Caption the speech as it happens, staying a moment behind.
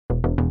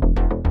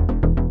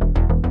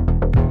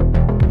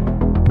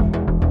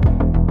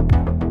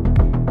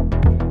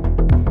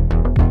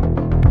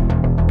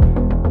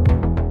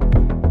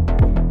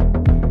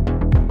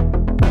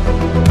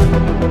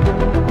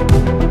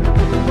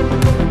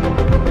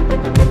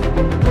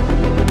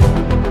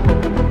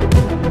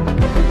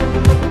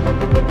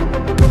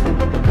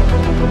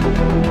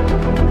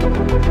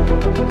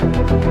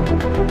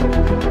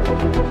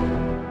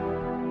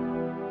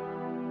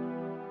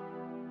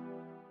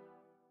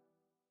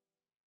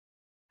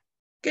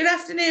Good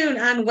afternoon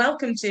and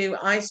welcome to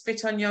I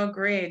Spit on Your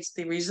Grades,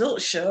 the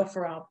results show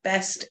for our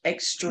best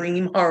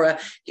extreme horror.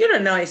 You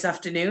don't know it's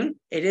afternoon.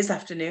 It is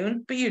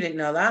afternoon, but you didn't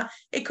know that.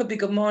 It could be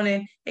good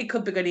morning. It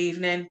could be good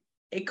evening.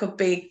 It could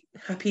be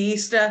happy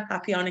Easter,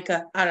 happy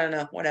Hanukkah. I don't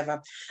know, whatever.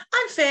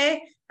 I'm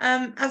Faye.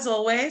 As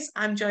always,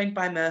 I'm joined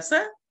by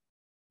Mercer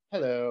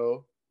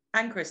Hello.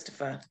 and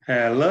Christopher.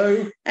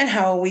 Hello. And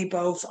how are we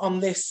both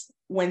on this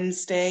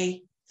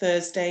Wednesday,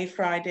 Thursday,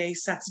 Friday,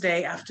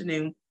 Saturday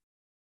afternoon?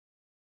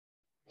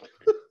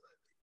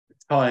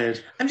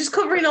 Tired. I'm just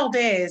covering all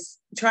days,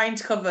 trying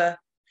to cover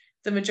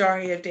the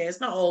majority of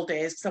days, not all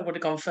days, because I would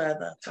have gone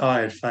further.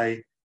 Tired,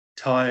 Faye.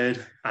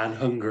 Tired and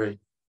hungry.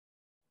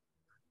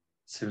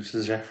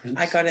 Simpsons reference.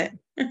 I got it.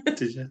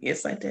 Did you?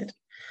 Yes, I did.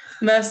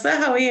 Mercer,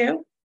 how are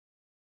you?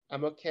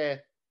 I'm okay.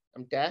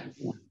 I'm deaf.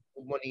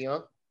 One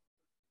ear.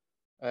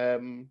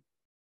 But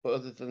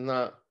other than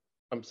that,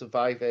 I'm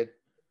surviving.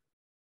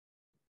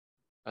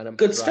 And I'm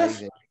Good thriving.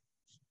 stuff.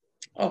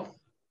 Oh,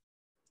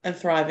 and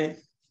thriving.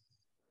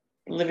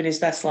 Living his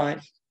best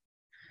life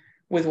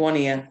with one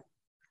ear.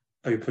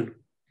 Open.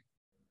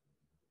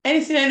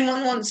 Anything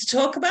anyone wants to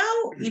talk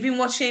about? You've been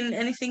watching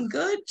anything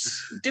good?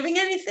 Doing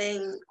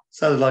anything?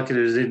 Sounded like it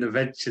was an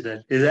intervention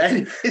then.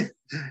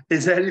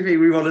 Is there anything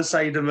we want to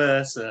say to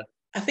Mercer?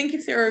 I think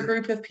if there were a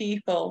group of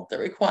people that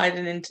required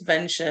an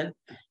intervention,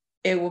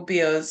 it would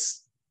be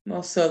us,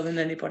 more so than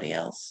anybody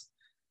else.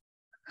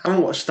 I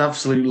haven't watched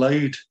Absolute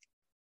Load,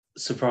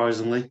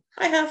 surprisingly.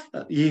 I have.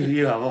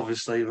 You have,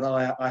 obviously,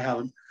 but I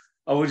haven't.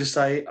 I would just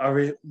say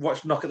I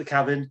watched Knock at the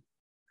Cabin,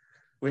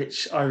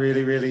 which I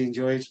really, really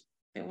enjoyed.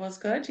 It was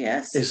good,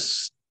 yes.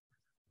 It's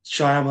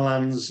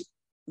Shyamalan's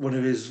one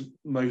of his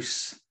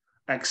most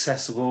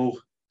accessible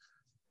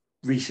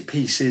recent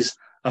pieces.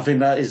 I think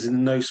that is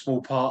in no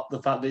small part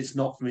the fact that it's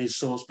not from his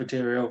source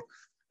material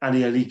and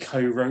he only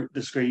co-wrote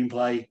the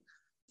screenplay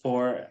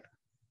for it.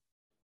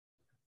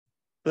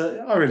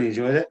 But I really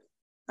enjoyed it.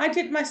 I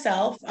did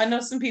myself. I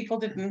know some people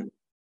didn't.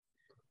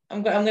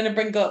 I'm going to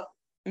bring up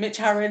Mitch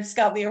Harrod,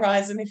 Scout the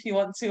Horizon, if you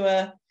want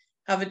to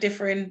have a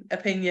differing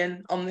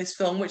opinion on this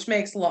film, which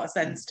makes a lot of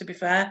sense, to be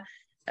fair.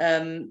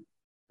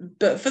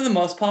 But for the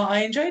most part,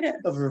 I enjoyed it.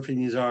 Other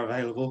opinions are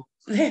available.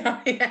 They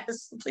are,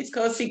 yes. Please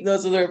go seek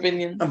those other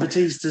opinions. And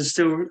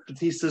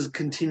Batista's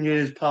continuing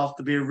his path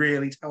to be a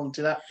really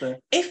talented actor.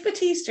 If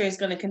Batista is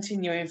going to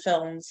continue in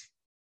films,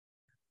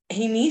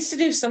 he needs to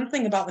do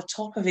something about the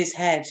top of his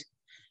head,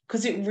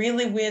 because it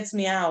really weirds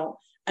me out.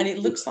 And it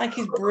looks like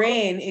his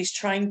brain is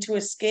trying to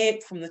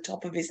escape from the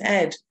top of his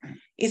head.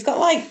 He's got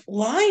like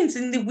lines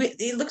in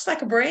it looks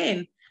like a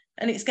brain,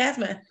 and it scares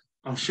me.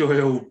 I'm sure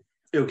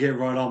he'll get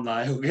right on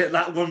that. He'll get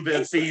that one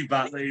bit of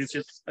feedback that he's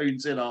just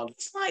hones in on.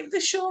 It's like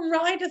the Shaun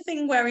Ryder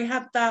thing where he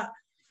had that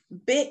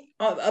bit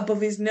above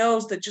his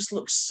nose that just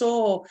looks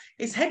sore.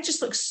 His head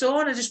just looks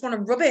sore, and I just want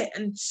to rub it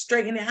and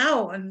straighten it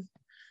out and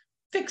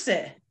fix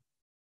it.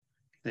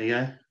 There you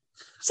go.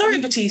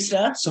 Sorry,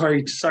 Batista.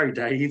 Sorry,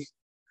 Dave.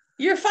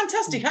 You're a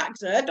fantastic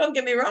actor, don't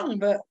get me wrong,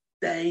 but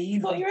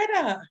Dave. what you're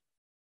at.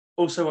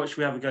 Also watched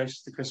We Have a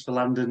Ghost, the Christopher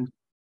Landon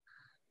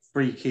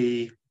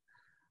freaky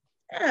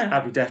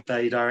Happy Death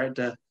Day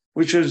director,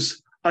 which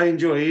I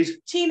enjoyed.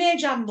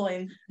 Teenage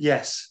Ambling.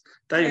 Yes.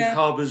 David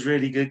Harbour's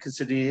really good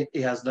considering he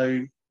has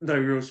no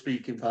real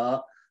speaking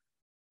part.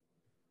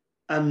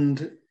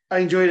 And I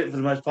enjoyed it for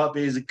the most part,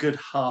 but it is a good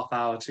half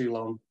hour too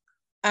long.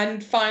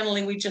 And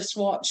finally, we just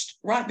watched,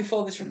 right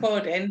before this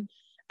recording,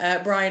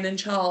 Brian and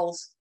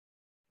Charles,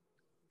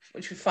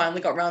 which we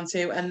finally got round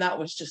to, and that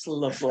was just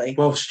lovely.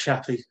 Welsh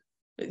chappy.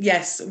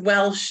 Yes,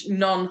 Welsh,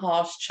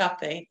 non-harsh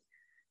chappy.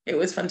 It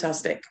was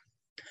fantastic.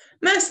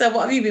 Mercer,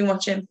 what have you been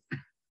watching?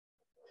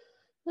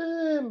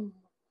 I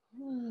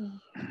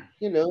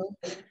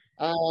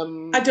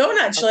don't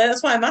actually,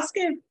 that's why I'm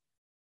asking.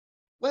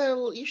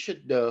 Well, you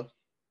should know.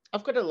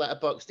 I've got a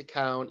Letterboxd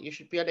account. You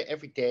should be on it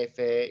every day,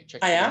 Faye,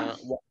 checking out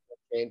what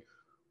I'm watching,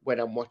 when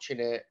I'm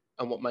watching it,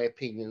 and what my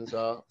opinions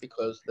are,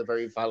 because they're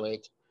very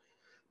valid.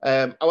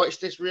 I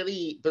watched this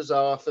really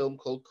bizarre film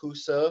called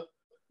Cuso.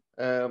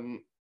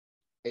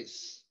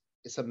 It's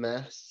a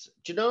mess.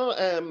 Do you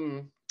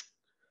know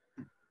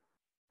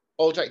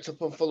All Jacked Up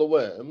and Full of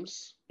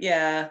Worms?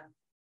 Yeah.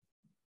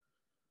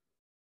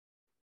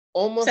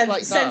 Almost like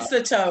that. Sense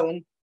the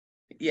tone.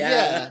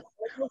 Yeah.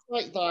 Almost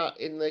like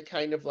that in the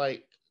kind of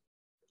like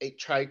it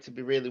tried to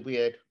be really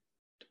weird.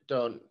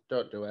 Don't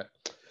do it.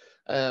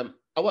 I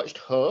watched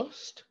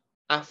Host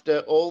after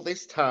all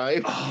this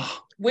time.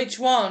 Which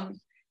one?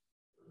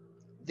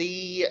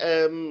 The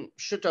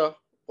Shudder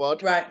one.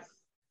 Right.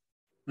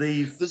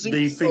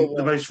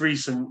 The most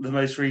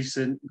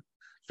recent. I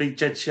think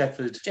Jed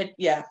Shepherd. Jed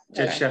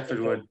Shepherd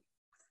one.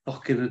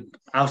 Fucking.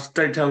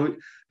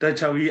 Don't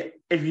tell me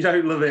if you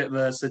don't love it,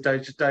 Mercer.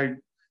 Don't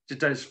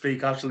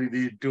speak.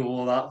 Absolutely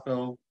adore that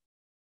film.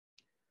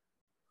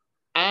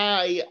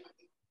 I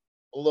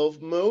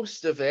love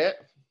most of it.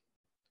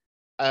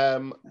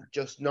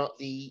 Just not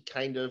the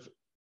kind of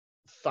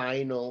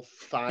final.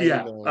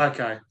 Yeah.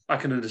 Okay. I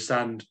can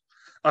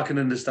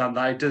understand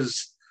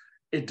that.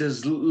 It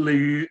does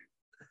lose.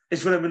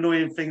 it's one of them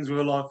annoying things with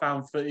a lot of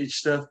found footage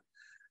stuff.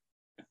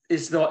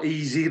 It's not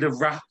easy to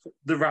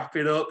wrap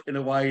it up in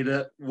a way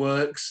that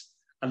works,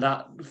 and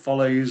that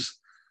follows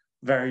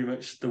very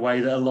much the way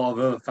that a lot of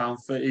other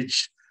found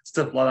footage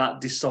stuff like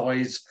that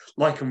decides,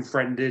 like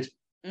Unfriended.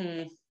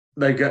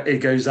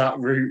 It goes that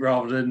route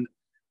rather than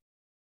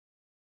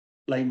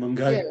Lake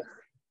Mungo. Yeah.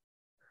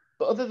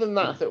 But other than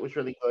that, I thought it was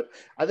really good.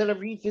 And then I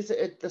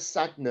revisited The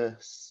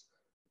Sadness,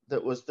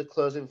 that was the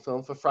closing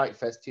film for Fright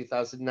Fest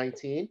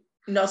 2019.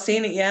 Not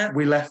seen it yet.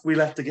 We left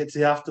to get to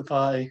the after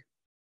party.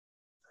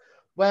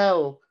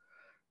 Well,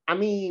 I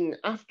mean,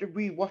 after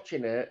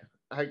rewatching it,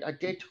 I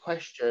did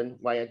question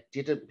why I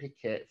didn't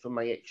pick it for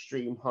my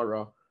extreme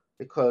horror,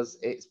 because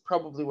it's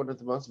probably one of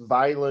the most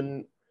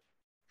violent,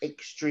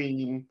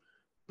 extreme,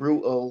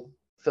 brutal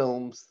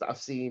films that I've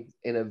seen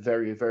in a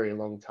very, very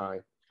long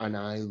time. And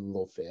I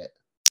love it.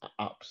 I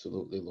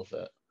absolutely love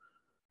it.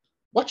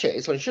 Watch it.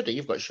 It's on Shudder.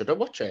 You've got Shudder.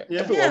 Watch it.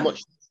 Yeah. Everyone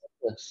watch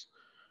this.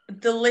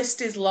 The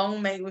list is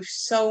long, mate, with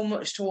so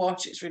much to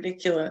watch. It's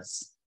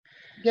ridiculous.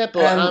 Yeah,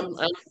 but I'm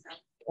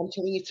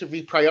telling you to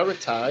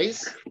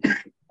reprioritize. I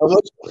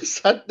love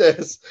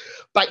Sadness.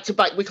 Back to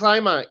back with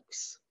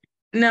Climax.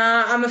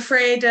 Nah, I'm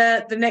afraid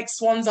the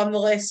next ones on the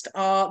list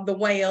are The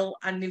Whale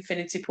and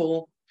Infinity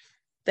Pool.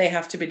 They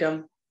have to be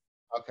done.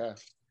 Okay.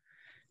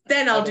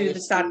 Then I'll do The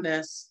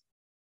Sadness.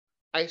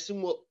 I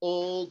assume we're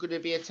all going to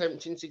be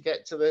attempting to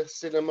get to the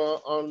cinema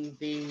on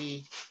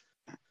the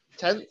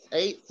 10th,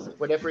 8th,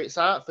 whatever it's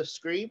at, for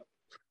Scream.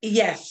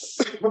 Yes,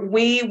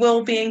 we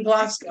will be in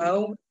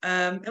Glasgow.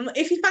 And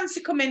if you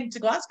fancy coming to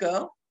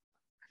Glasgow,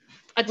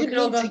 I didn't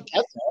mean together.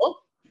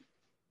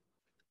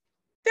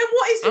 Then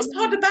what is this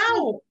pod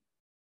about?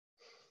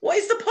 What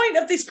is the point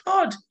of this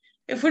pod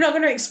if we're not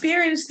going to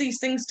experience these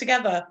things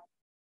together?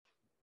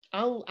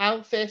 I'll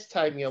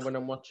FaceTime you when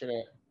I'm watching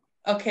it.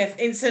 Okay,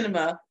 in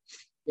cinema.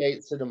 Yeah,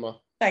 it's cinema.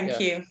 Thank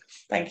you.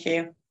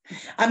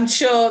 I'm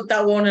sure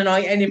that won't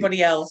annoy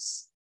anybody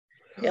else.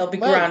 It'll be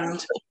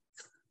grand.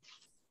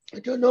 I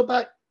don't know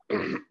about...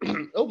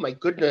 oh, my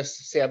goodness.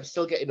 See, I'm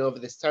still getting over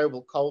this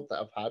terrible cold that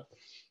I've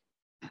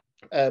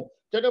had.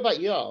 Don't know about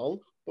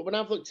y'all, but when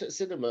I've looked at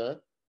cinema,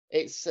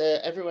 it's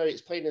everywhere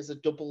it's playing as a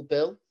double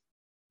bill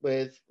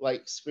with,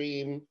 like,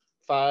 Scream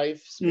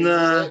 5, Scream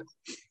 6.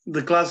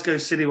 The Glasgow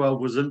Cineworld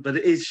wasn't, but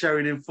it is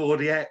showing in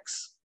 4DX.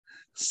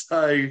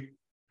 So...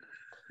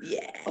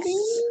 Yes. I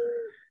mean,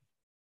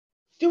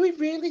 do we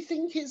really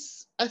think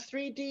it's a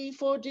 3D,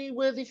 4D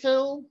worthy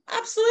film?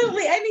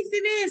 Absolutely,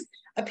 anything is.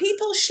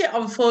 People shit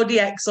on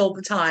 4DX all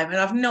the time, and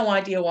I've no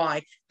idea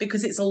why,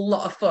 because it's a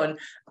lot of fun.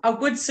 I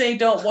would say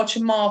don't watch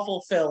a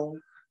Marvel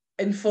film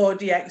in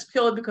 4DX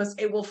purely because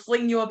it will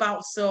fling you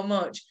about so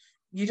much.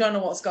 You don't know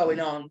what's going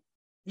on.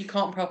 You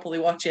can't properly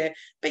watch it.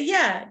 But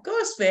yeah,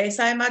 Ghostface,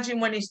 I imagine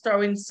when he's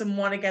throwing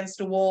someone against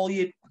a wall,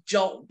 you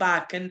jolt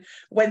back, and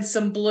when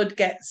some blood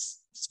gets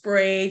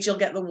sprayed, you'll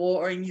get the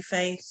water in your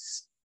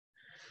face.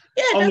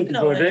 Yeah, I'm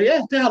definitely.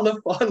 Yeah, I love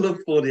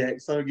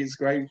 4DX. I think it's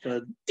great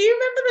fun. Do you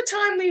remember the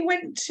time we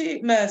went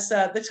to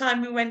Mercer? The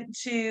time we went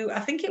to, I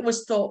think it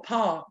was Thorpe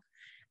Park,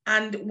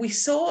 and we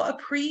saw a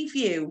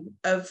preview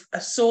of a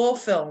Saw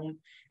film,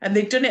 and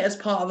they'd done it as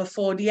part of a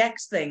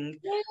 4DX thing.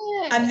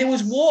 Yes. And there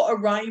was water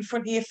right in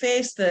front of your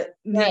face that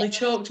nearly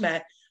choked me.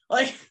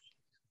 Like,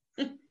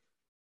 do you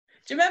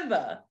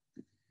remember?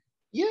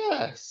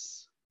 Yes.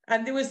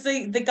 And there was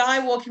the guy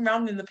walking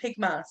around in the pig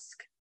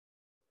mask.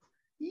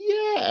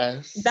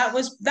 Yes. That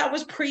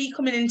was pre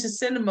coming into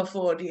cinema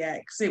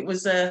 4DX. It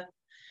was a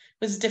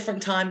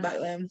different time back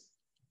then.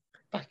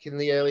 Back in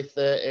the early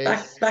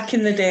 30s. Back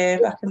in the day.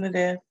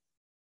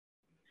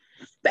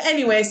 But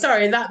anyway,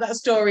 sorry, that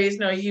story is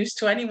no use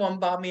to anyone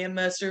but me and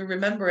Mercer who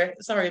remember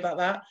it. Sorry about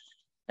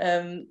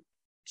that.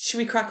 Should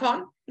we crack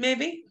on,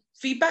 maybe?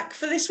 Feedback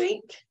for this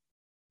week?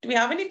 Do we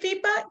have any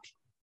feedback?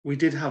 We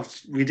did have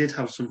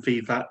some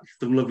feedback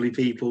from lovely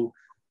people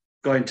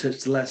got in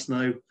touch to let us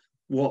know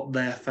what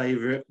their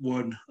favourite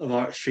one of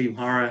our extreme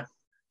horror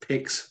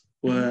picks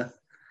were. Mm-hmm.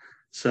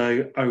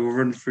 So I will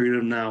run through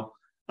them now.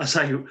 I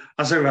say we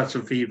had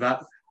some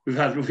feedback. We've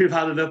had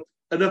enough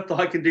that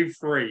I can do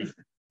three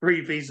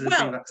pieces of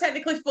feedback.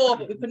 Technically 4,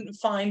 but we couldn't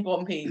find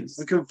one piece.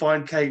 We couldn't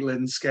find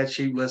Caitlin, Scared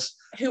Sheepless,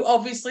 who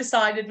obviously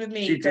sided with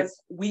me because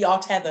we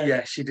are tethered.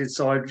 Yeah, she did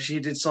side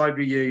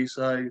with you,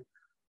 so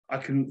I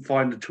couldn't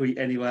find a tweet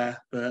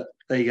anywhere, but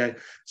there you go.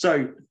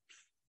 So,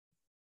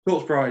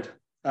 Corpse Bride,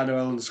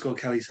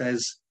 @Noel_Kelly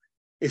says,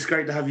 it's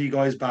great to have you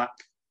guys back.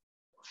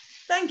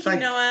 Thank you,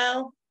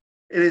 Noel.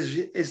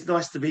 It's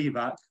nice to be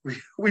back.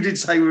 We did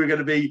say we were going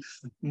to be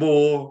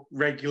more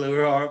regular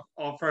with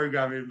our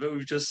programming, but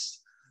we've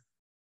just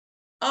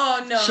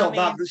shot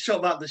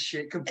that the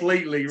shit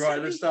completely right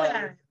at the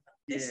start.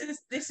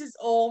 This is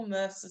all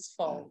Mercer's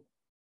fault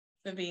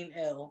for being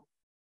ill.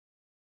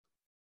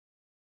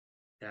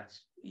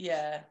 Yes.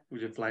 Yeah. We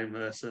did blame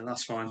Mercer.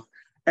 That's fine.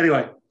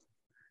 Anyway,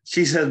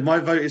 she said, my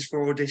vote is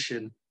for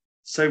Audition.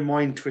 So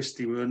mind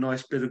twisty with a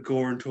nice bit of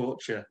gore and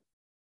torture.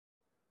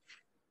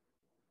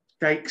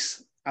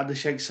 Shakes at the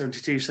Shake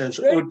 72 says,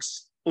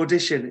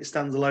 Audition, it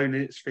stands alone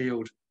in its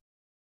field.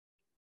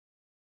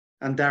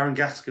 and Darren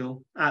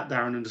Gaskell at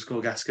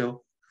Darren_Gaskell.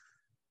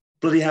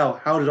 Bloody hell!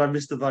 How did I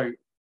miss the vote?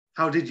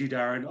 How did you,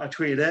 Darren? I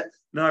tweeted it,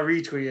 then I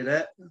retweeted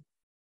it.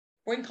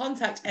 We're in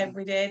contact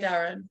every day,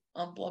 Darren,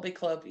 on Blobby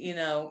Club. You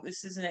know,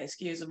 this isn't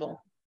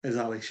excusable.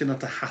 Exactly.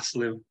 Shouldn't have to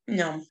hassle him.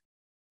 No.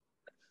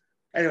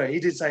 Anyway, he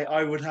did say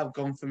I would have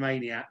gone for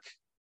Maniac.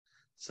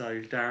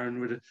 So Darren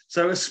would have.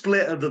 So a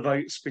split of the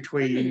votes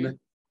between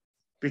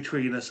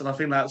us, and I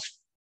think that's.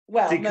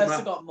 Well,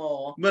 Mercer got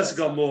more. Mercer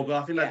got more,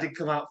 but I think that did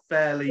come out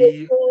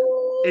fairly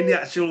in the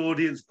actual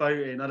audience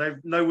voting.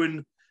 No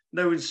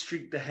one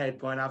streaked ahead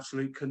by an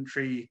absolute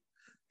country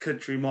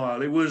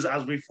mile. It was,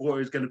 as we thought it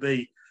was going to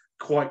be,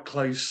 quite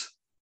close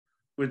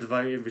with the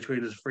voting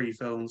between the three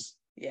films.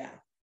 Yeah.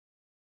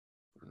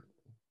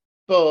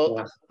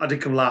 But I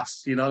did come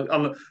last, you know.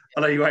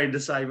 I know you're waiting to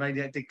say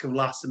Maniac did come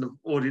last in the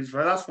audience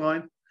vote. That's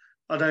fine.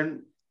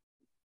 I'm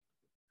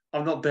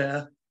not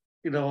bitter.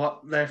 You know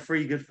what? They're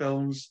three good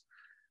films.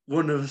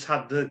 One of us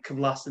had to come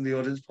last in the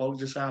audience poll.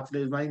 Just happened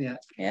it was Maniac.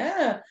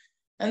 Yeah,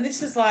 and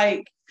this is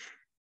like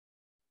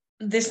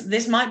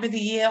this might be the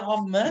year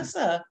of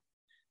Mercer,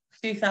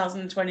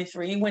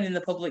 2023, winning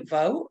the public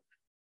vote.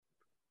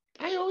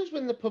 I always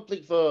win the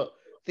public vote.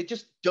 They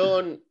just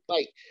don't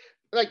like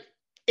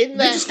in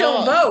their hearts.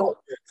 Don't vote.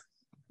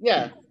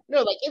 Yeah,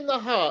 no, like in their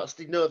hearts,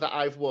 they know that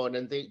I've won,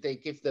 and they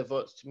give their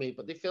votes to me.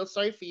 But they feel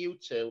sorry for you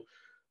two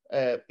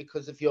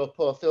because of your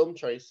poor film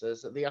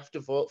choices, and they have to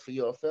vote for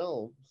your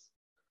films.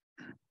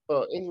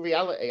 But in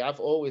reality,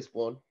 I've always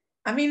won.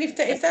 I mean, if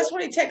that's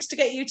what it takes to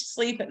get you to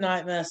sleep at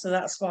night, Mercer,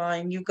 that's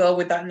fine. You go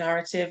with that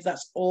narrative.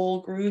 That's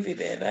all groovy,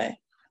 baby.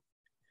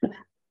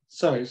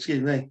 Sorry,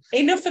 excuse me.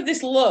 Enough of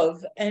this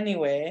love,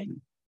 anyway.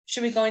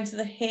 Should we go into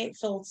the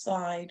hate-filled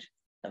side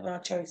of our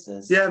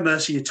choices? Yeah,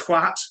 Mercy, you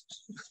twat.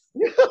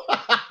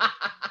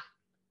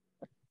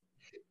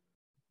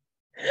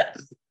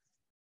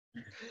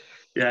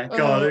 Yeah,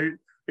 go on.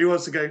 Who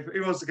wants to go?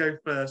 Who wants to go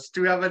first?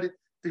 Do we have any?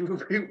 We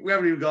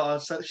haven't even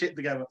got our shit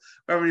together.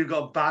 We haven't even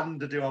got a band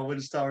to do our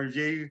 1-star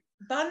review.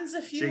 Bands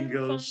are few and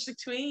far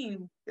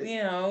between.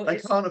 You know, they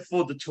can't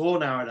afford the tour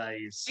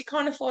nowadays. They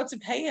can't afford to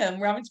pay them.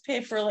 We're having to pay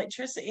for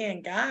electricity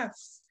and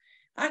gas.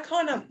 I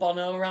can't have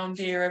Bono around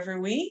here every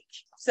week.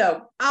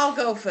 So I'll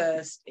go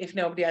first if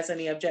nobody has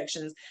any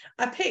objections.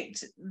 I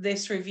picked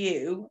this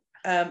review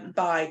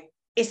by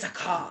It's a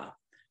Car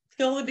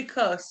purely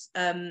because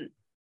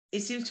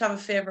it seems to have a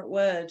favourite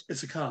word.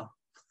 It's a car.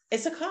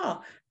 It's a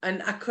car.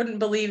 And I couldn't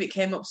believe it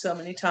came up so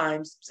many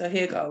times. So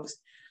here goes.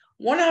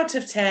 1 out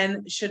of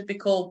 10 should be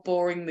called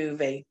boring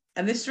movie.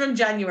 And this is from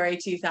January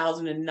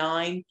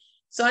 2009.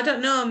 So I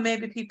don't know,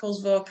 maybe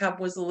people's vocab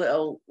was a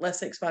little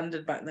less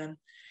expanded back then.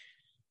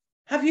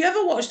 Have you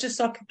ever watched a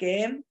soccer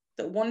game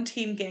that one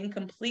team gain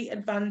complete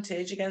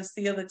advantage against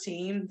the other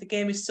team? The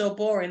game is so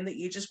boring that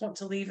you just want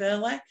to leave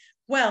early.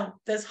 Well,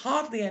 there's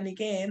hardly any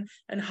game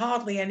and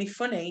hardly any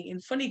funny in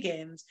funny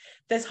games.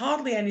 There's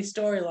hardly any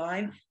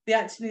storyline. The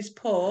acting is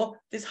poor.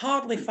 There's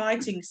hardly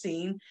fighting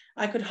scene.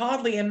 I could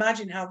hardly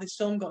imagine how this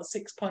film got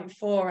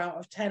 6.4 out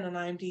of 10 on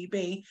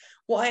IMDb.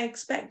 What I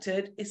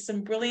expected is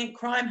some brilliant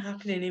crime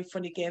happening in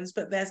funny games,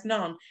 but there's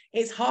none.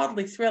 It's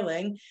hardly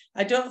thrilling.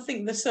 I don't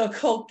think the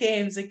so-called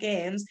games are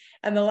games.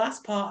 And the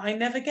last part, I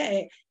never get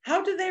it.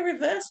 How did they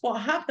reverse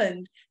what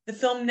happened? The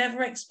film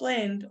never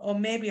explained, or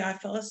maybe I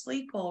fell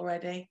asleep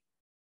already.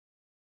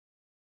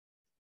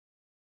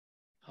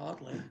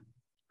 Hardly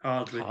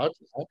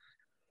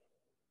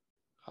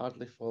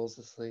falls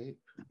asleep.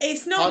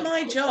 It's not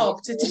my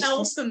job to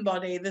tell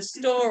somebody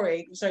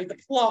the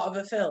plot of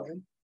a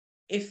film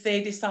if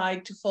they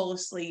decide to fall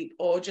asleep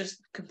or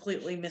just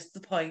completely miss the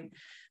point.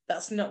 That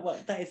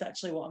is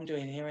actually what I'm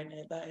doing here, isn't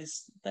it? That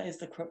is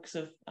the crux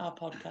of our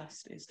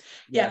podcast. But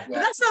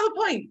that's not the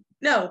point.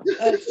 No,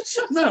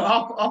 no,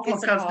 our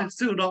podcast is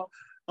still not.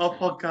 Our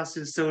podcast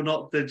is still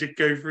not to just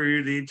go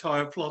through the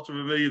entire plot of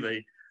a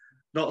movie.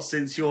 Not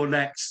since You're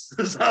Next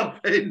has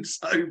that been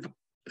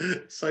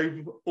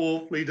so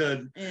awfully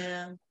done.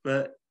 Yeah.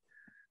 But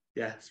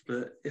yes,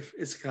 but if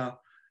it's a car,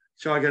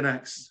 shall I go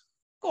next?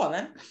 Go on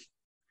then.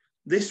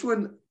 This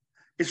one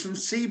is from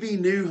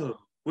CB Newham,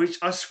 which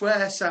I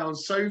swear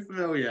sounds so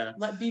familiar.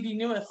 Like BB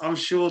Newham. I'm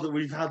sure that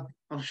we've had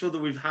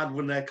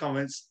one of their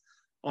comments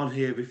on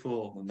here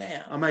before. We may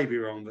have. I may be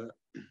wrong,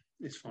 but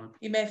it's fine.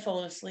 You may have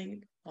fallen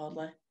asleep,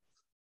 hardly.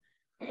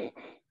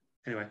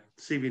 Anyway,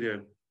 CB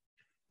Newham.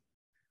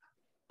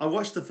 I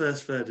watched the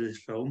first third of this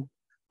film.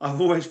 I've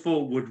always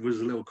thought Wood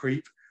was a little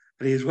creep,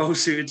 and he is well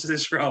suited to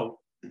this role.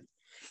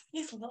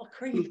 He's a little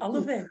creep. I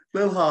love him. A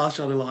little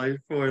harsh on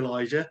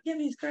Elijah. Yeah,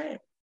 he's great.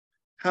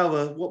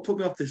 However, what put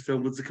me off this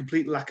film was the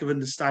complete lack of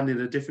understanding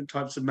of different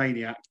types of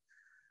maniac.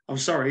 I'm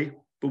sorry,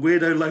 but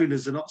weirdo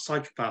loners are not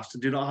psychopaths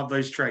and do not have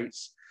those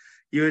traits.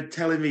 You are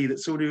telling me that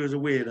someone who is a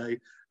weirdo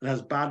and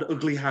has bad,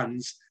 ugly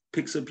hands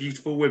picks up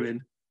beautiful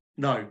women?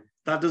 No,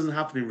 that doesn't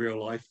happen in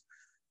real life.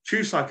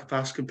 True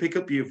psychopaths can pick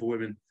up beautiful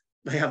women.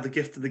 They have the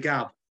gift of the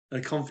gab.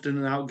 They're confident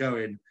and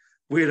outgoing.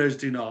 Weirdos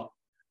do not.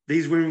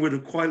 These women would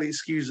have quietly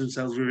excused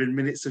themselves within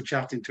minutes of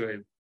chatting to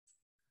him.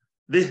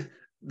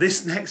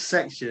 This next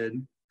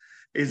section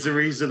is the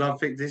reason I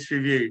picked this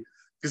review,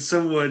 because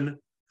someone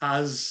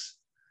has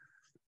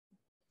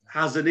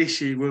an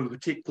issue with a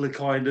particular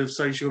kind of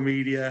social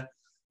media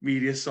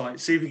site.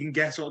 See if you can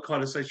guess what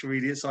kind of social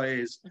media site it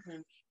is.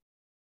 Mm-hmm.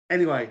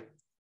 Anyway,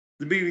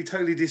 the movie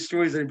totally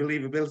destroys any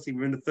believability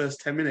within the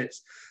first 10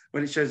 minutes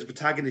when it shows the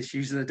protagonist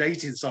using a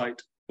dating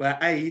site where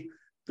A,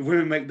 the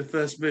women make the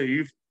first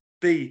move,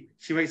 B,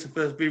 she makes the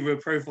first move with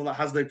a profile that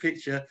has no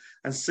picture,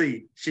 and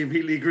C, she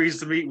immediately agrees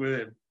to meet with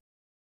him.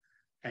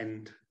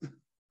 End.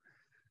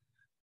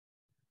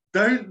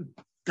 Don't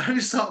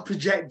start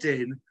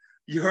projecting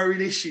your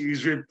own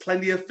issues with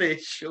Plenty of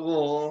Fish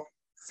or...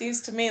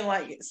 Seems to me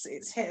like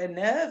it's hit a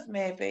nerve,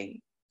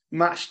 maybe.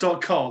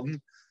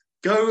 Match.com.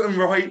 Go and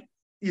write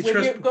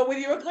your Go with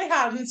your ugly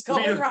hands. Go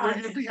and write.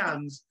 With your ugly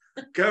hands.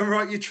 Go and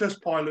write your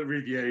Trustpilot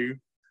review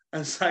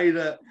and say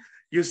that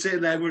you're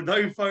sitting there with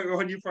no photo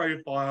on your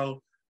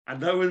profile and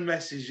no one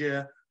messages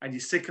you and you're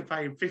sick of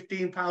paying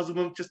 £15 a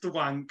month just to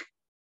wank.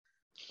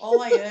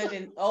 All I heard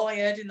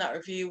in that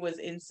review was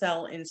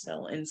incel.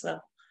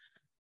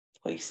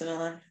 Twice and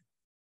I.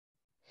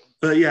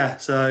 But yeah,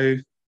 so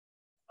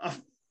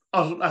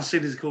as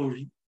soon as called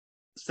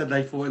said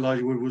they thought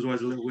Elijah Wood was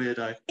always a little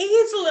weirdo. He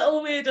is a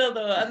little weirdo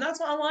though, and that's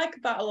what I like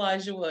about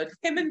Elijah Wood.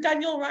 Him and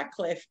Daniel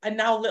Radcliffe are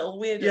now little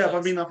weirdos. Yeah, but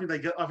I mean, I think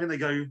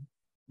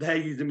they're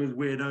using them as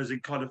weirdos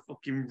and kind of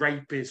fucking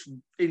rapists,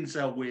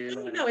 incel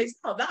weirdos. No, it's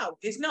not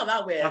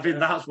that weird. I think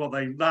that's what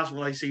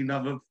they seem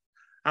to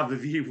have a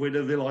view with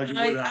of Elijah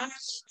Wood. I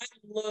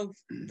love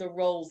the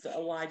roles that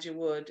Elijah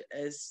Wood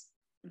has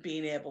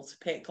been able to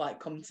pick, like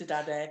Come to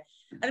Daddy.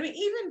 And I mean,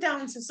 even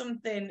down to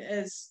something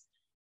as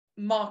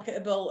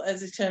marketable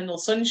as Eternal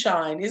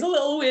Sunshine. He's a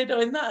little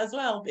weirdo in that as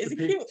well. But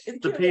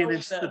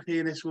the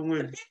pianist one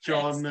with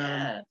John.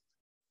 Yeah.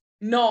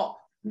 Not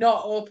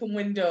Open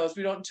Windows.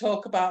 We don't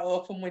talk about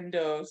Open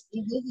Windows.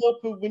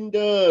 Open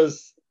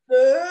Windows.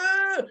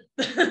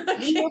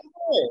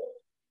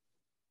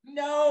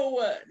 No,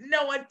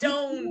 I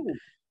don't.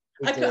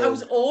 I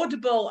was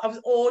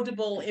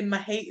audible in my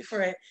hate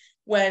for it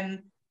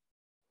when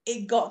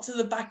it got to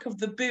the back of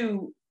the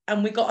boot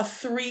and we got a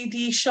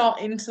 3D shot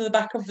into the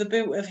back of the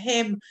boot of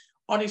him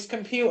on his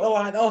computer,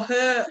 or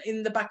her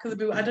in the back of the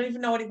boot. I don't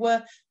even know what it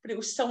were, but it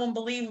was so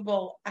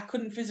unbelievable. I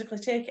couldn't physically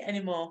take it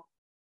anymore.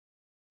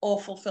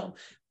 Awful film.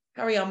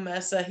 Carry on,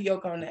 Mercer. You'll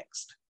go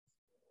next.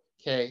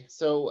 Okay,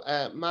 so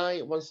my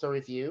one-star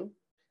review.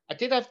 I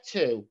did have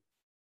two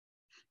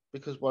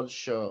because one's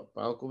short,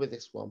 but I'll go with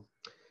this one.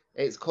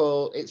 It's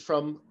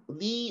from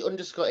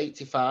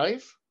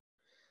Lee_85,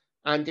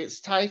 and it's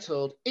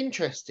titled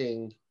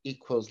Interesting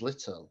equals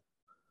little.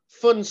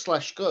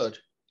 Fun/good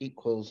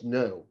equals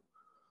no.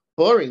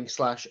 Boring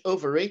 /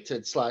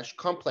 overrated /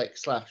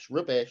 complex /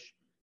 rubbish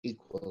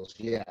equals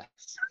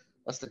yes.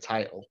 That's the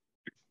title.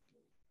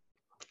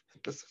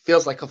 This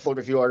feels like a full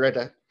review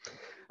already.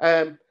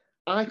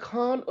 I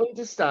can't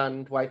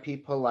understand why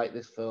people like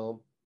this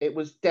film. It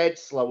was dead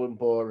slow and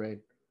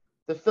boring.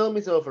 The film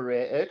is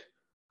overrated,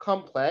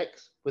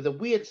 complex, with a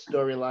weird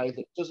storyline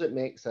that doesn't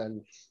make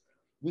sense.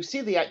 You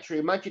see the actor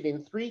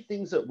imagining three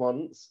things at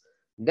once,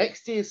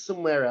 next he is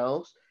somewhere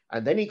else,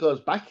 and then he goes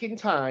back in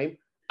time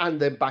and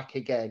then back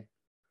again.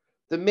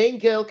 The main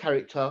girl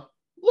character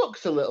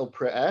looks a little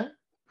pretty,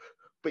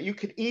 but you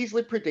can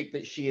easily predict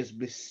that she is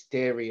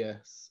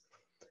mysterious.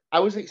 I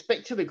was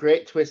expecting a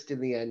great twist in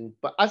the end,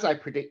 but as I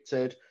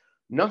predicted,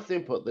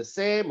 nothing but the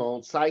same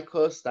old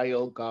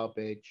Psycho-style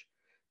garbage.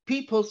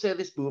 People say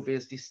this movie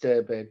is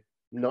disturbing.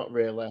 Not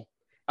really.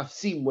 I've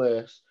seen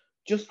worse.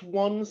 Just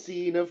one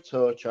scene of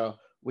torture,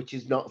 which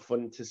is not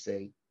fun to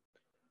see.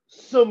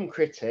 Some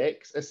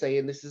critics are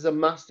saying this is a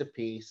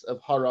masterpiece of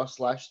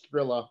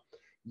horror/thriller.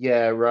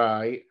 Yeah,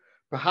 right.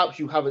 Perhaps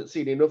you haven't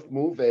seen enough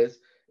movies.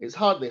 It's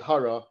hardly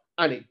horror,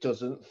 and it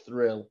doesn't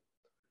thrill.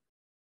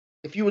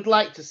 If you would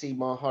like to see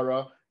more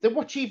horror, then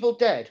watch Evil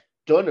Dead,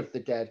 Dawn of the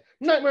Dead,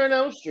 Nightmare on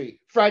Elm Street,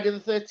 Friday the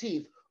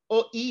 13th,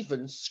 or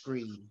even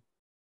Scream.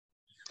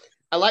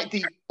 I like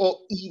the or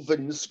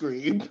even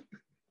Scream.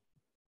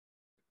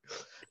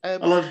 I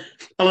love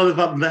the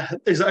fact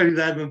that it's only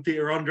them and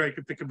Peter Andre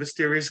could pick a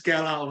mysterious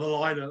girl out of the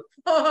lineup.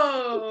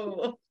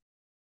 Oh.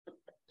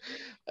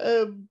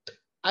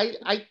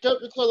 I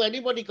don't recall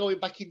anybody going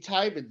back in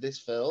time in this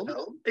film.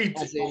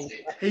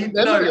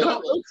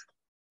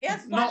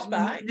 Yes,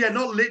 flashback.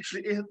 Not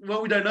literally.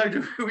 Well, we don't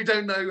know. We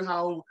don't know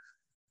how.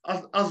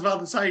 I was about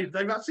to say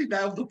they've actually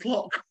nailed the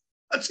plot.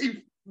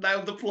 Actually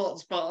nailed the plot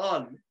spot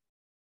on.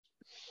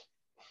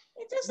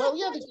 It does have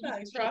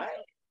flashbacks,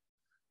 right?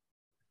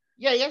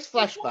 Yeah, yes,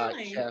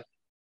 flashbacks. Yeah.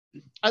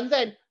 And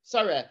then,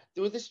 sorry,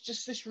 there was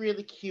this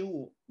really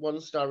cute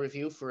one-star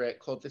review for it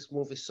called "This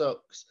Movie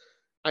Sucks,"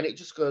 and it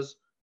just goes,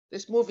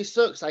 "This movie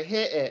sucks. I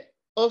hate it.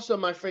 Also,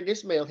 my friend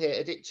Ismail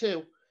hated it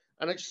too."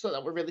 And I just thought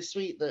that were really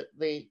sweet that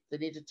they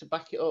needed to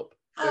back it up.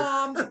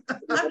 I'm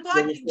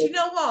glad. Do you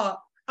know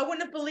what? I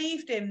wouldn't have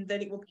believed him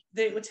that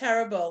it were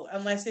terrible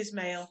unless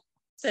Ismail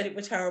said it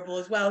were terrible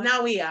as well.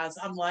 Now he has.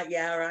 I'm like,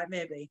 yeah, all right,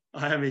 maybe.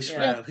 I am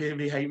Ismail. Hear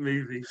me hate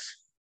movies.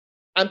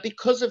 And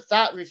because of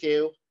that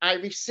review, I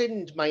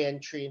rescind my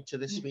entry into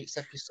this week's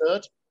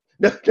episode.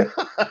 No. You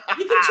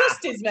can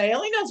trust his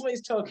mail. He knows what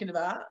he's talking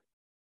about.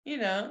 You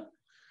know.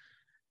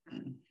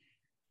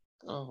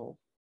 Oh,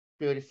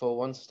 beautiful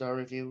 1-star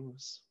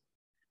reviews.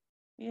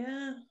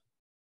 Yeah.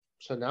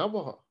 So now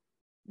what?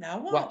 Now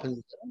what? What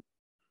happens?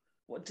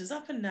 What does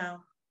happen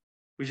now?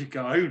 We should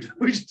go home.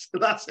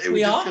 That's it.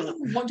 We are.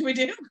 What do we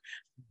do?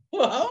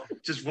 Well,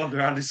 just wander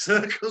around in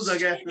circles, I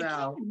guess,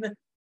 now.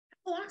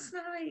 Last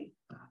night.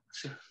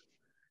 Should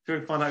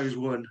we find out who's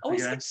won? Oh, I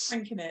he's guess.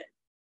 ranking it.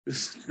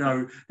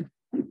 No.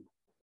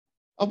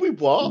 Are we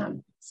what?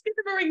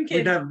 Skinamarink.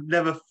 We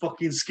never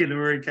fucking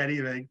Skinamarink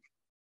anything.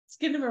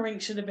 Skinamarink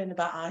should have been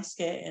about ice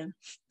skating.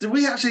 Did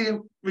we actually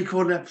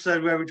record an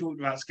episode where we talked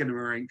about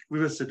Skinamarink? We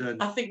must have done.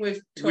 I think we've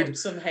took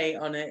some hate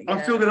on it. Yeah. I'm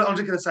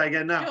just gonna say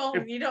again now. I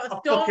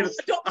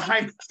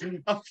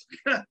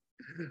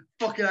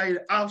fucking hate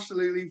it.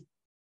 Absolutely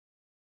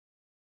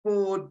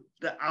poured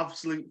the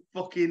absolute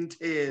fucking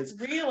tears.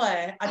 Really?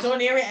 I don't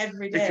hear it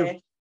every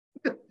day.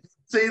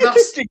 See,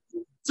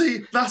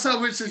 that's how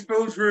much this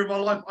film's through my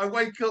life. I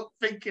wake up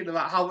thinking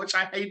about how much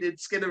I hated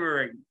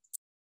Skinamarink.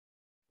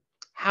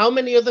 How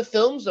many other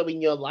films though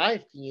in your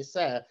life can you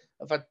say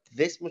have had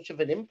this much of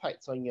an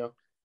impact on you?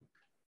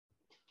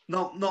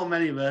 Not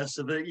many,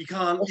 Mercer, but you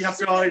can't. You have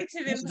to.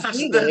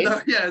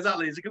 Yeah,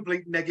 exactly. It's a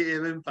complete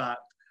negative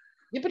impact.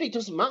 Yeah, but it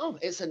doesn't matter.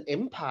 It's an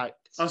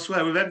impact. I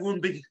swear, with everyone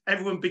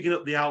bigging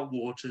up the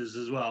Outwaters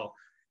as well.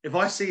 If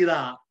I see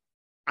that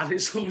and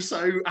it's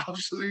also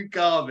absolute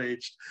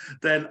garbage,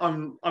 then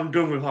I'm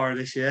done with horror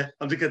this year.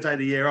 I'm just gonna take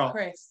the year off.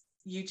 Chris,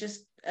 you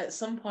just at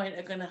some point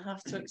are going to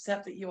have to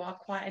accept that you are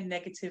quite a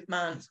negative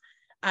man,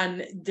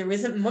 and there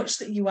isn't much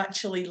that you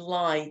actually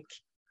like.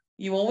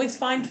 You always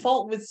find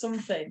fault with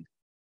something.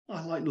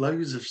 I like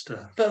loads of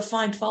stuff, but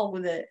find fault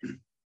with it.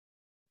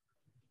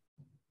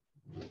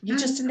 You're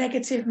just a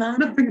negative man.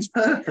 Nothing's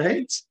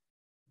perfect.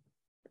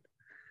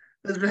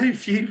 There's very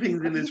few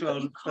things in this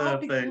world that are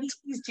perfect.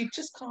 You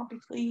just can't be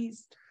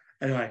pleased.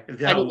 Anyway, if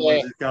the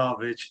Outwaters is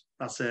garbage,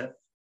 that's it.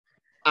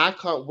 I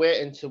can't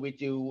wait until we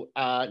do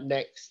our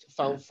next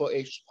found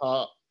footage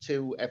part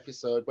 2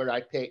 episode where I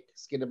pick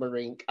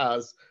Skinamarink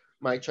as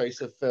my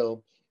choice of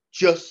film,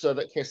 just so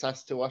that Kiss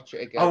has to watch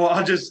it again. Oh,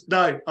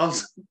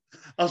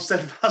 I'll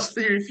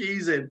steadfastly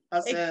refusing.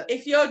 That's it.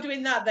 If you're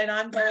doing that, then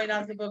I'm going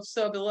As Above,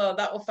 So Below.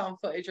 That will found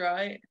footage,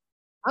 right?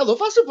 I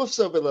love As Above,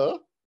 So Below.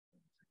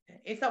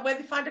 Is that where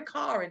they find a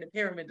car in a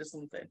pyramid or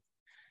something?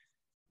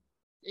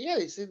 Yeah,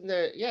 it's in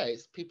the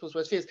it's People's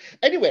Worst Fears.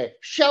 Anyway,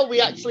 shall we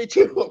actually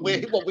do what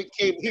we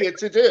came here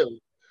to do?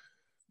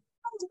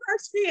 People's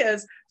Worst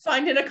Fears,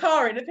 finding a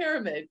car in a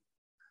pyramid.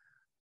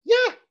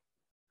 Yeah.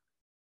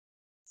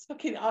 It's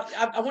fucking.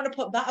 I want to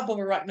put that above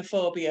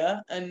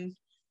arachnophobia and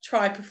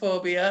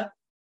trypophobia.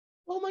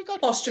 Oh my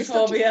god,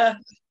 claustrophobia.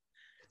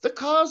 The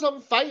car's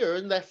on fire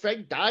and their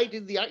friend died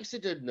in the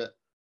accident.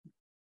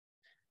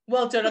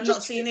 Well done. I'm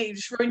not seeing it. You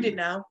just ruined it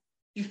now.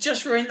 You've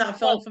just ruined that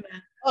film for me.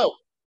 Oh.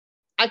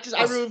 I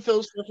ruin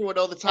films for everyone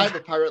all the time,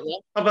 apparently.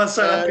 I'm about to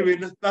say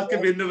that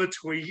could be another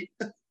tweet.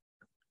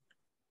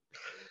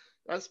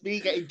 That's me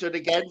getting done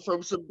again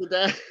from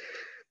somebody.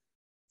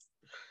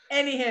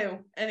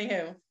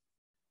 Anywho.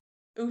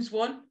 Who's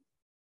won?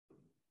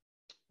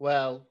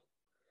 Well,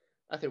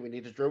 I think we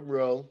need a drum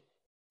roll.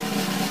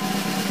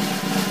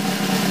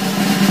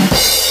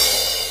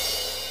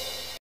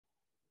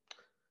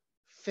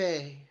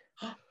 Faye.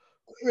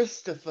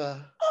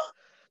 Christopher.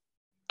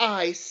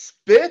 I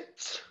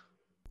spit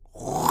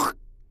on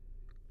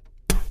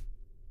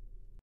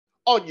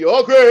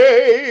your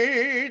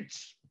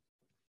grades.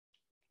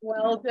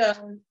 Well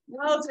done.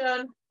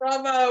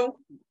 Bravo.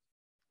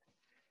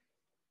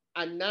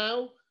 And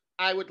now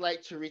I would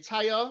like to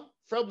retire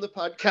from the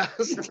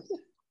podcast.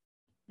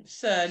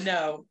 Sir,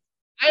 no.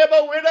 I am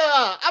a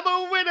winner. I'm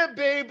a winner,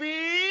 baby.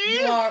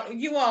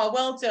 You are.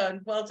 Well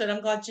done.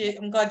 I'm glad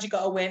you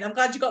got a win. I'm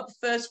glad you got the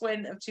first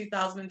win of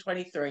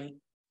 2023.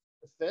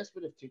 The first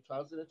one of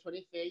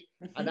 2023,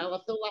 and I'll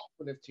have the last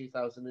one of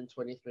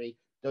 2023.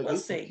 We'll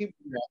see.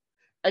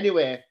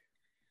 Anyway,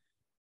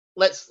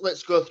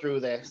 let's go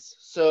through this.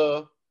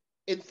 So,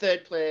 in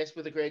third place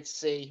with a grade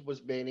C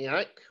was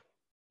Maniac.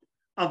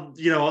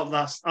 You know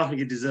what? I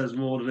think it deserves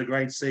more than a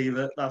grade C,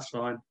 but that's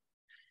fine.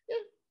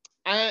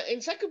 Yeah.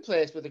 In second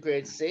place with a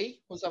grade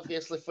C was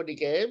obviously Funny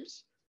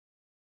Games.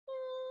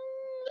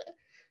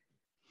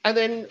 And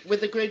then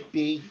with a grade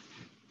B,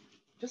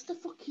 just a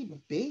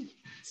fucking B.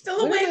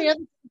 Still a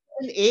win.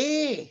 An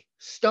A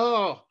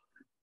star.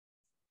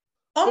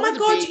 Oh my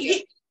god,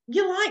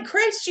 you like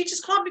Chris. You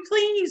just can't be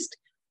pleased.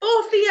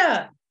 Both of you.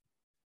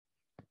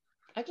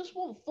 I just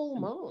want full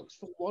marks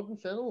for one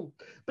film.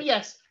 But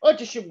yes,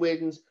 Audition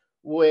wins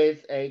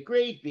with a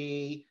grade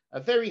B,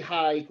 a very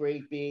high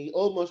grade B,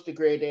 almost a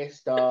grade A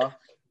star.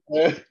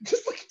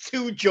 Just like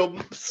 2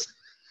 jumps.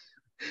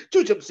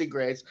 2 jumps in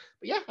grades.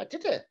 But yeah, I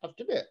did it. I've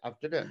done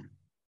it.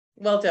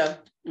 Well done.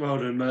 Well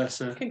done,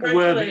 Mercer.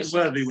 Congratulations.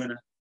 Worthy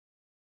winner.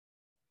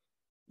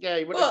 Yeah,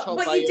 you would have told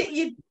but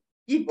you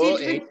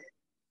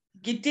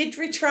did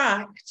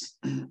retract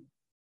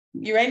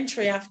your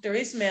entry after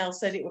Ismail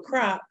said it were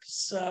crap.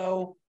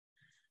 So,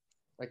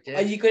 I did.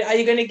 are you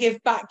going to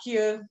give back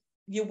your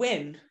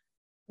win?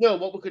 No,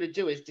 what we're going to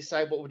do is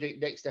decide what we're doing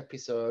next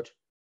episode.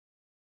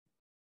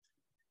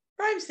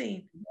 Crime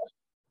scene.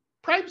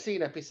 Crime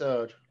scene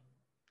episode.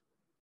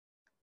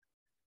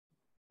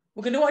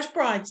 We're going to watch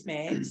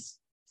Bridesmaids.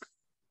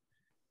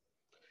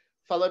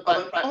 Followed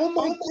by, oh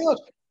my God,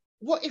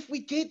 what if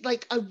we did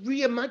like a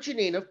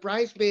reimagining of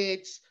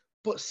Bridesmaids,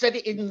 but set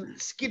it in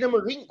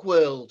Skinamarink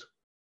world?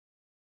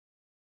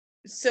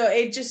 So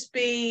it'd just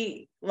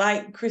be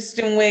like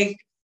Kristen Wiig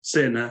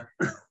sitting there,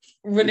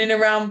 running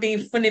around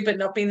being funny, but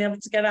not being able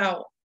to get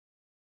out.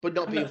 But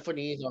not being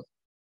funny either.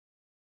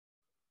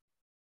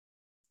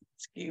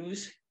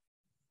 Excuse.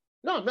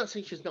 No, I'm not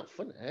saying she's not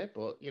funny,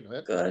 but you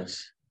know. Good.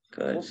 It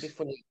won't be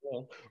funny as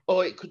well.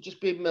 Or it could just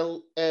be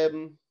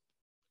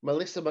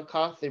Melissa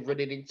McCarthy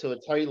running into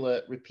a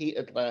toilet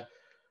repeatedly,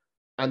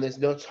 and there's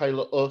no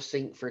toilet or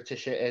sink for her to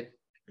shit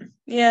in.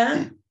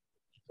 Yeah.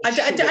 I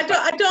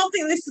don't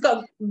think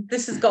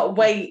this has got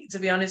weight, to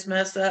be honest,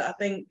 Mercer. I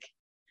think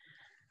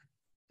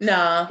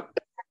I'm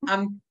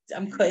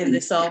cutting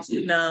this off.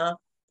 Nah.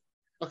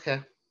 Okay.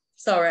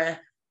 Sorry.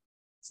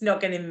 It's not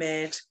getting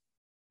made.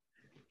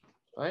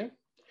 Right?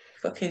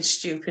 Fucking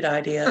stupid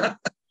idea.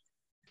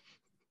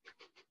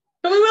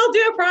 But we will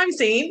do a crime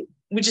scene.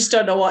 We just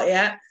don't know what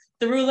yet.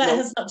 The roulette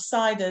has not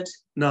decided.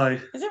 No.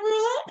 Is it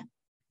roulette?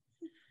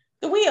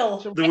 The wheel.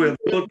 The wheel.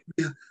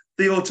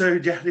 The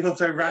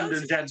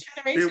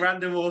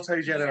random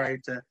auto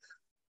generator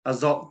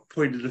has not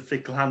pointed a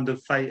fickle hand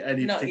of fate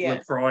any Not particular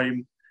yet.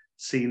 crime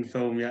scene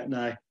film yet.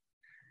 No. I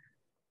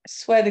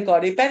swear to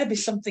God, it better be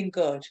something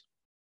good.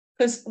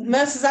 Because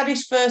Mercer's had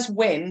his first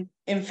win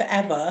in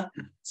forever,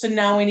 so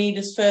now we need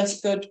his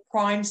first good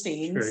crime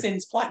scene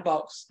since Black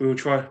Box. We will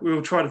try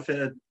to fit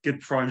a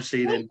good crime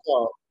scene in.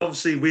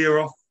 Obviously, we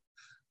are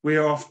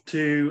off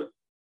to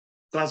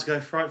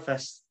Glasgow Fright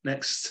Fest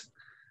next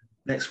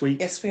week.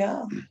 Yes, we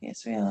are.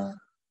 Yes, we are.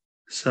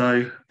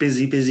 So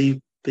busy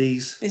bees.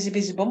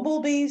 Busy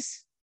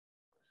bumblebees.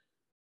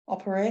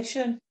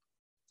 Operation.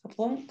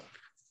 Kaplunk.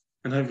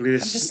 And hopefully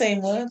this. I'm just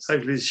saying words.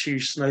 Hopefully this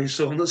huge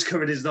snowstorm that's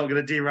coming is not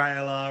going to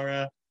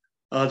derail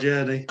our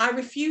journey. I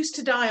refuse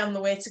to die on the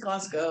way to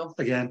Glasgow.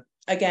 Again.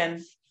 I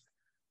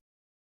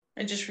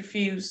just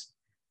refuse.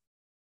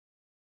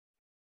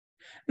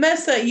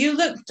 Mercer, you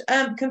looked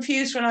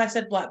confused when I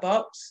said Black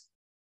Box.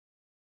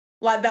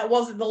 Like that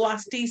wasn't the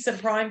last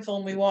decent Prime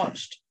film we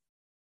watched.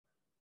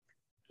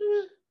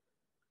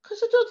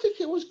 Because I don't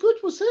think it was good,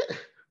 was it?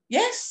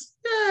 Yes.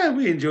 Yeah,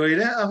 we enjoyed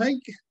it, I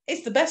think.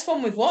 It's the best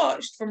one we've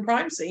watched from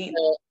Prime Scene.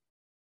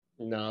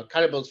 No,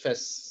 Cannibals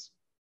Fest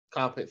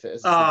Carpet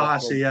Fitters.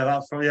 Actually,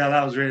 that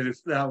was really good.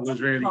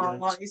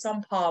 It's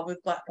on par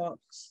with Black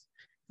Box.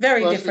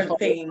 Very different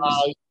themes.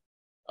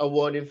 A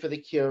Warning for the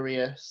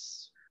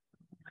Curious.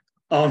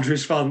 Armed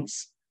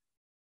Response.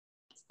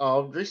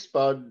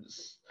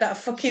 That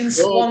fucking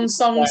Swan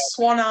Song,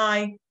 Swan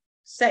Eye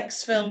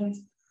sex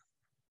film.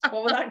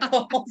 What was that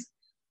called?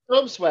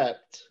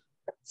 Stormswept.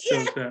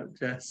 Stormswept,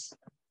 yes.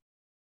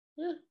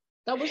 Yeah,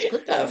 that was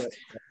good.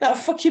 That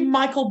fucking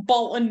Michael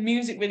Bolton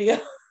music video.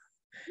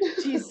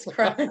 Jesus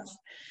Christ.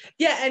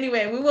 Yeah,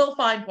 anyway, we will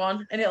find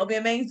one and it'll be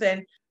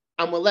amazing.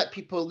 And we'll let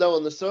people know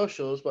on the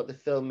socials what the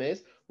film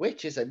is,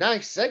 which is a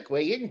nice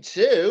segue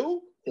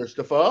into, first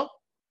of all,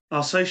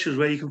 our socials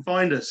where you can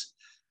find us.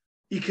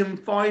 You can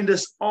find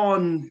us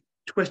on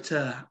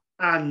Twitter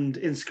and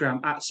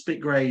Instagram at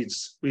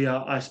SpitGrades. We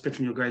are I Spit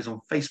on Your Grades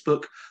on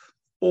Facebook.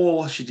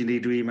 Or should you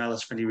need to email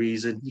us for any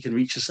reason, you can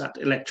reach us at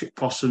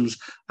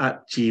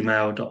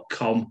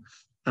electricpossums@gmail.com.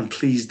 And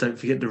please don't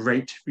forget to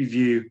rate,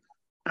 review,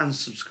 and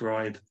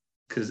subscribe,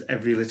 because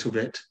every little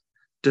bit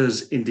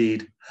does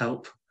indeed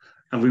help.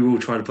 And we will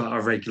try to put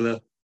our regular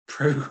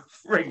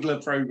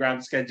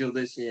program schedule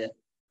this year.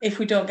 If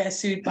we don't get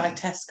sued by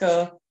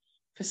Tesco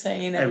for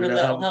saying every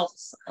little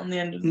helps on the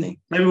end of the...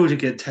 Maybe we'll just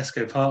get a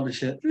Tesco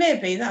partnership.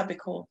 Maybe, that'd be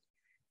cool.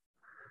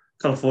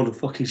 Can't afford the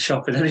fucking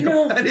shopping any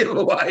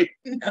other way.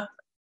 No.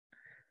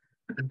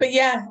 But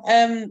yeah,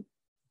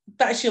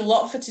 that's your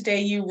lot for today,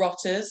 you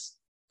rotters.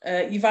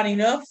 You've had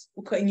enough.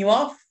 We're cutting you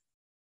off.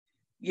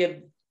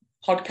 You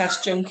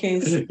podcast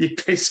junkies. You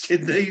piss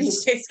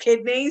kidneys.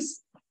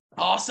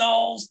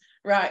 Arseholes.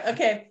 Right,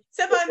 okay.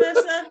 Say bye,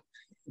 Mercer.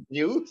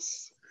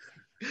 News.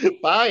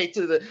 Bye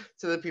to the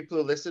people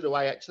who listen, who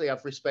I actually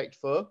have respect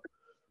for.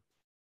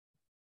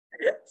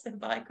 Say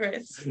bye,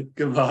 Chris.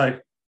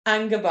 Goodbye.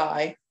 And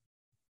goodbye.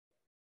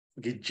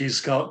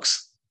 Jizz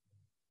cocks.